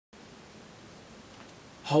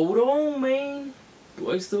Hold on, man.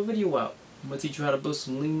 Wait still video out. I'm gonna teach you how to build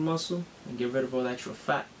some lean muscle and get rid of all that extra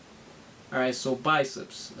fat. Alright, so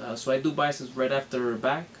biceps. So I do biceps right after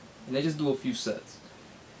back, and I just do a few sets.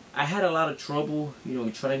 I had a lot of trouble,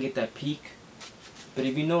 trying to get that peak. But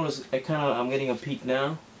if you notice, I'm getting a peak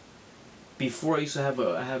now. Before I used to have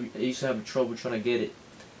a trouble trying to get it.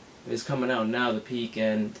 It's coming out now, the peak,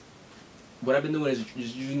 and what I've been doing is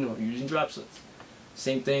just using dropsets.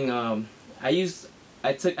 Same thing.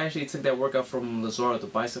 I took that workout from Lazar, the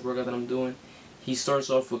bicep workout that I'm doing. He starts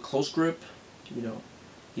off with close grip.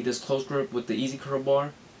 He does close grip with the easy curl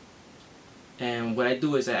bar. And what I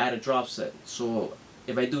do is I add a drop set. So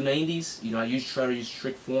if I do 90s, I try to use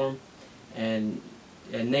strict form and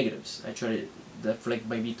negatives. I try to for like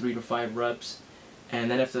maybe 3 to 5 reps, and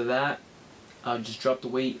then after that, I'll just drop the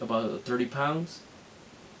weight about 30 pounds.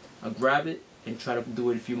 I'll grab it and try to do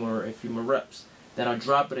it a few more reps. Then I'll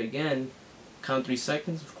drop it again, count 3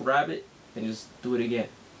 seconds, grab it, and just do it again.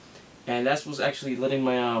 And that's what's actually letting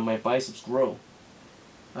my biceps grow.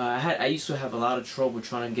 I used to have a lot of trouble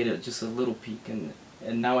trying to get it just a little peak, and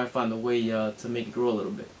now I found a way to make it grow a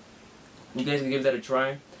little bit. You guys can give that a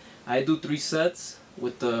try. I do 3 sets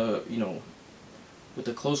with the with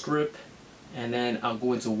the close grip, and then I'll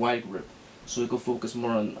go into wide grip, so we can focus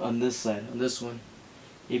more on this side, on this one.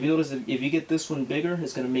 If you notice, if you get this one bigger,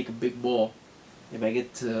 it's gonna make a big ball. If I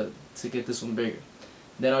get to get this one bigger,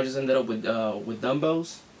 then I'll just end up with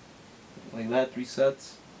dumbbells like that, 3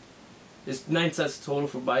 sets. It's 9 sets total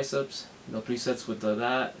for biceps. 3 sets with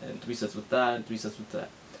that, and 3 sets with that, and 3 sets with that.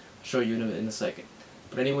 I'll show you in a second.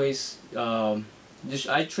 But anyways,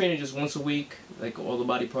 I train it just once a week, like all the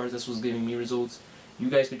body parts. That's what's giving me results. You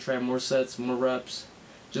guys can try more sets, more reps.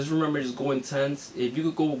 Just remember, just go intense. If you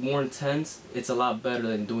could go more intense, it's a lot better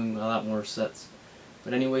than doing a lot more sets.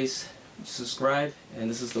 But anyways, subscribe, and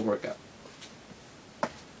this is the workout.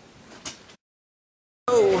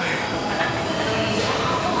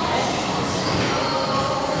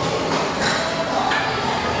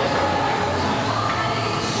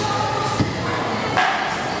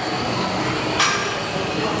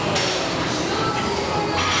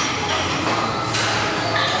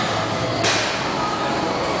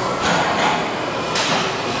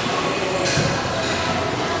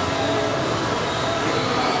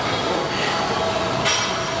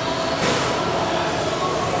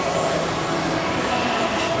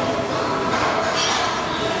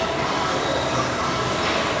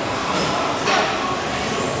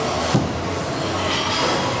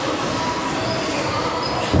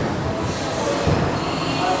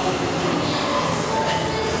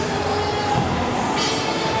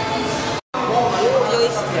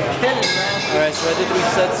 Alright, so I did 3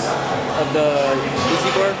 sets of the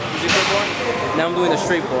easy curl bar. Now I'm doing the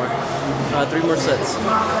straight bar. 3 more sets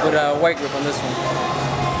with a white grip on this one.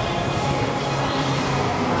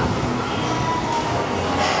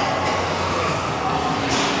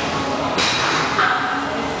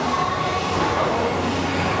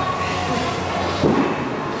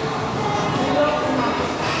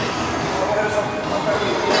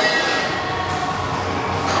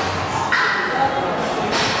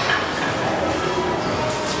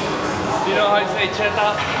 You know how you say cheta?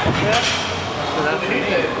 Yeah? It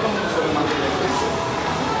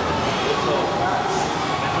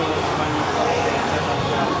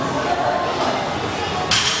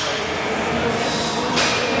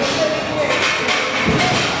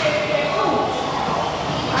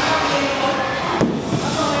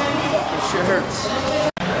sure hurts.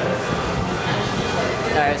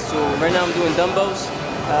 Alright, so right now I'm doing dumbbells.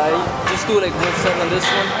 Just do like 1 set on this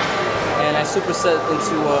one, and I superset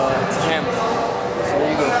into hammer. So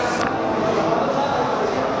there you go.